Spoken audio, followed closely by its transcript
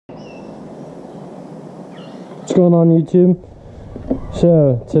What's going on, YouTube?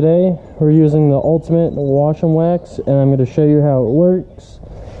 So today we're using the ultimate wash and wax, and I'm going to show you how it works.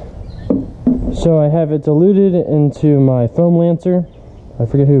 So I have it diluted into my foam lancer. I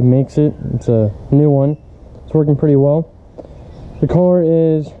forget who makes it. It's a new one. It's working pretty well. The car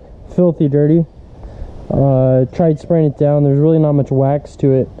is filthy dirty. Tried spraying it down. There's really not much wax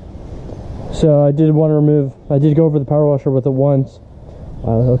to it. So I did want to remove. I did go over the power washer with it once.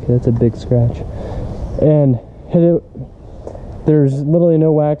 Okay, that's a big scratch. And hit it. There's literally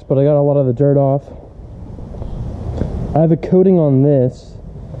no wax, but I got a lot of the dirt off. I have a coating on this,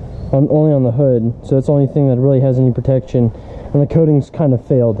 only on the hood, so that's the only thing that really has any protection. And the coating's kind of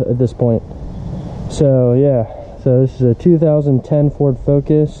failed at this point. So yeah, so this is a 2010 Ford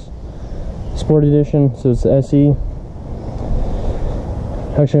Focus Sport Edition, so it's the SE.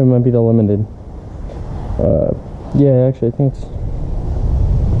 Actually, it might be the Limited. Yeah, actually, I think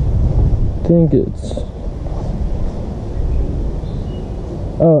it's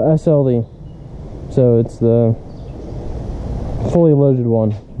SLD. So it's the fully loaded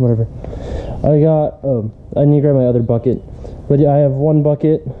one, whatever. I need to grab my other bucket. But yeah, I have one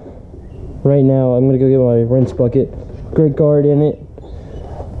bucket right now. I'm gonna go get my rinse bucket. Great guard in it.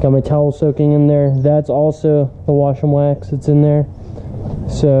 Got my towel soaking in there. That's also the wash and wax. It's in there.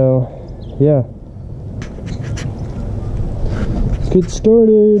 So yeah, let's get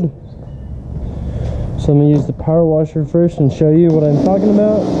started. So I'm gonna use the power washer first and show you what I'm talking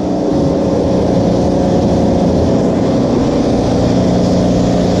about.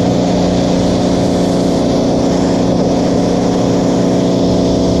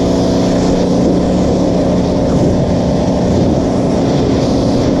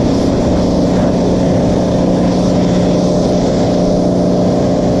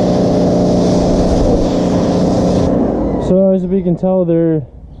 So as you can tell, there's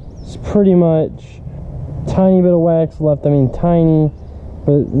pretty much tiny bit of wax left. I mean, tiny,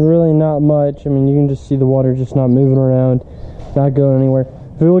 but really not much. I mean, you can just see the water just not moving around, not going anywhere.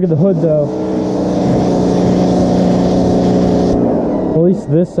 If you look at the hood though, at least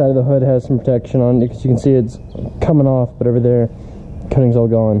this side of the hood has some protection on it, because you can see it's coming off, but over there, coating's all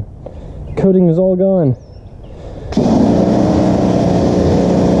gone. Coating is all gone.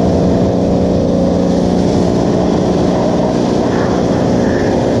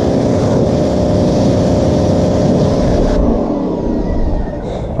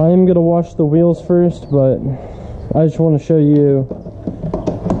 I am going to wash the wheels first, but I just want to show you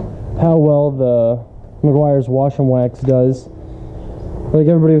how well the Meguiars wash and wax does. Like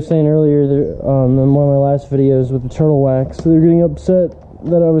everybody was saying earlier in one of my last videos with the turtle wax, they're getting upset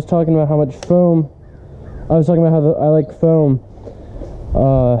that I was talking about how much foam. I was talking about how I like foam.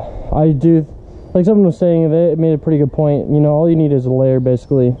 I do, like someone was saying, it made a pretty good point. You know, all you need is a layer,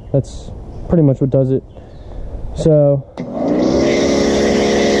 basically. That's pretty much what does it. So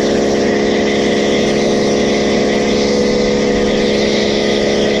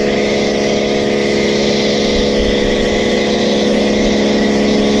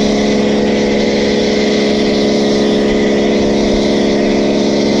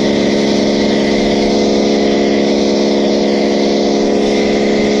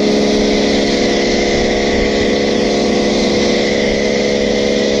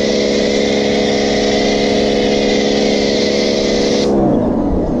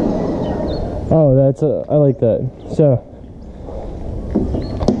I like that. So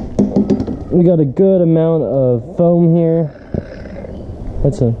we got a good amount of foam here.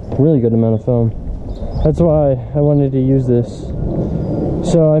 That's a really good amount of foam. That's why I wanted to use this.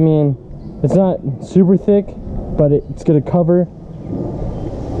 So I mean, it's not super thick, but it's gonna cover.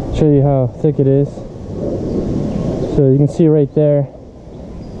 Show you how thick it is. So you can see right there,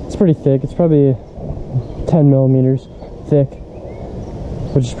 it's pretty thick. It's probably 10 millimeters thick,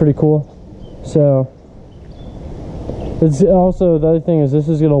 which is pretty cool. So it's also, the other thing is, this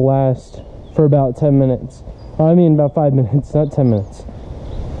is going to last for about 10 minutes. I mean about 5 minutes, not 10 minutes.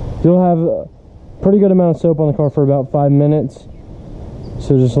 You'll have a pretty good amount of soap on the car for about 5 minutes.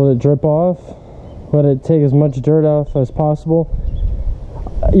 So just let it drip off. Let it take as much dirt off as possible.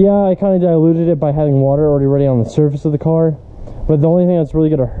 Yeah, I kind of diluted it by having water already ready on the surface of the car. But the only thing that's really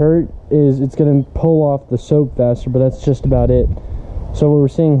going to hurt is it's going to pull off the soap faster, but that's just about it. So what we're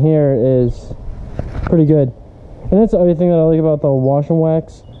seeing here is pretty good. And that's the other thing that I like about the wash and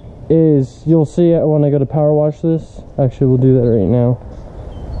wax, is you'll see it when I go to power wash this. Actually, we'll do that right now.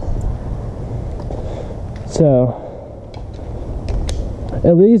 So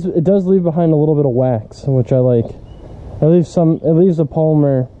it does leave behind a little bit of wax, which I like. It leaves a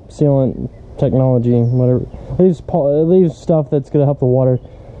polymer sealant technology, whatever. It leaves stuff that's gonna help the water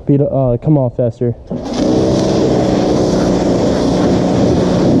come off faster.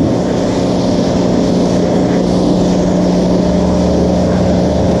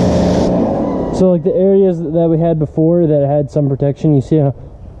 So like the areas that we had before that had some protection, you see how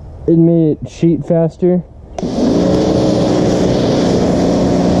it made it sheet faster.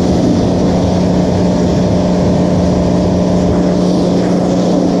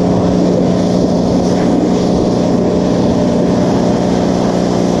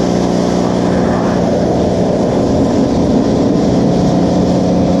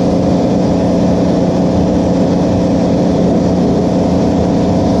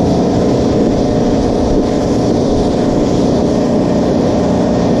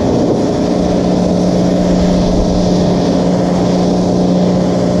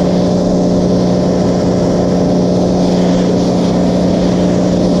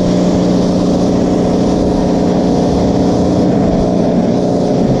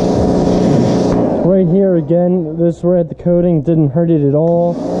 Right here again, this is where at the coating didn't hurt it at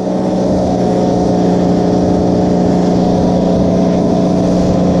all.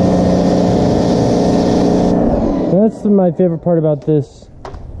 That's my favorite part about this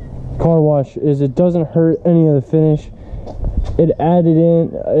car wash, is it doesn't hurt any of the finish. It added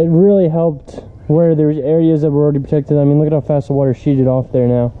in, it really helped where there's areas that were already protected. I mean, look at how fast the water sheeted off there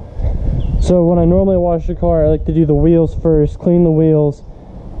now. So when I normally wash the car, I like to do the wheels first, clean the wheels,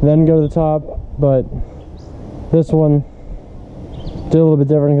 then go to the top. But this one did a little bit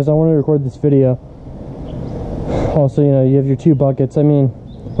different because I wanted to record this video. Also, you know, you have your 2 buckets. I mean,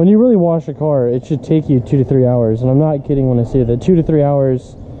 when you really wash a car, it should take you 2 to 3 hours, and I'm not kidding when I say that. 2 to 3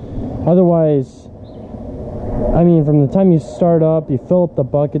 hours. Otherwise, I mean, from the time you start up, you fill up the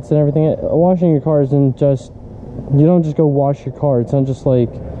buckets and everything. Washing your car isn't just, you don't just go wash your car. It's not just like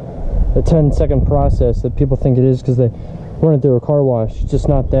a 10-second process that people think it is because they run it through a car wash. It's just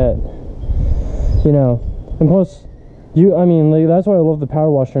not that. You know, and plus, I mean, like, that's why I love the power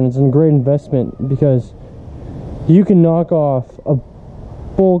washer, and it's a great investment because you can knock off a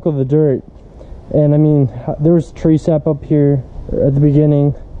bulk of the dirt. And I mean, there was tree sap up here at the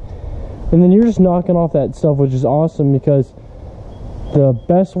beginning, and then you're just knocking off that stuff, which is awesome because the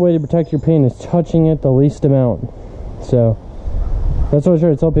best way to protect your paint is touching it the least amount. So that's what I try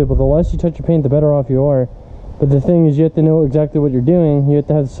to tell people: the less you touch your paint, the better off you are. But the thing is, you have to know exactly what you're doing. You have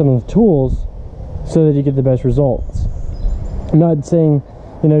to have some of the tools so that you get the best results. I'm not saying,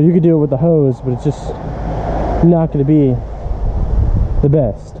 you know, you could do it with the hose, but it's just not going to be the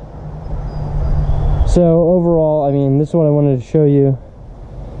best. So overall, I mean, this is what I wanted to show you,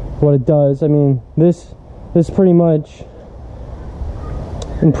 what it does. I mean, this pretty much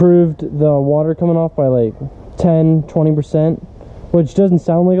improved the water coming off by like 10-20%, which doesn't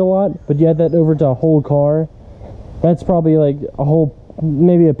sound like a lot, but you add that over to a whole car, that's probably like a whole,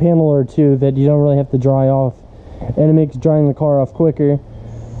 maybe a panel or 2 that you don't really have to dry off, and it makes drying the car off quicker.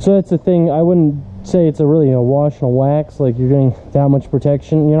 So that's the thing. I wouldn't say it's really a wash and a wax, like you're getting that much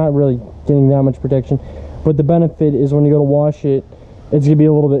protection. You're not really getting that much protection, but the benefit is when you go to wash it, it's gonna be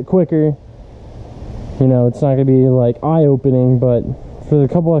a little bit quicker. You know, it's not gonna be like eye-opening, but for the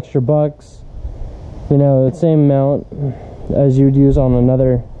couple extra bucks, you know, the same amount as you would use on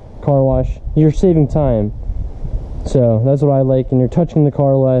another car wash, you're saving time. So that's what I like, and you're touching the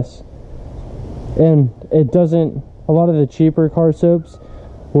car less. And it doesn't, a lot of the cheaper car soaps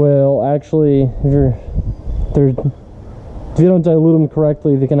will actually, if you don't dilute them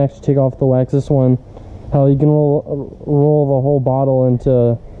correctly, they can actually take off the wax. This one, hell, you can roll the whole bottle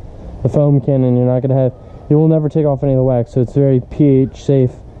into the foam can, and you're not gonna have, you will never take off any of the wax. So it's very pH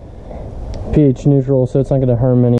safe, pH neutral, so it's not gonna harm any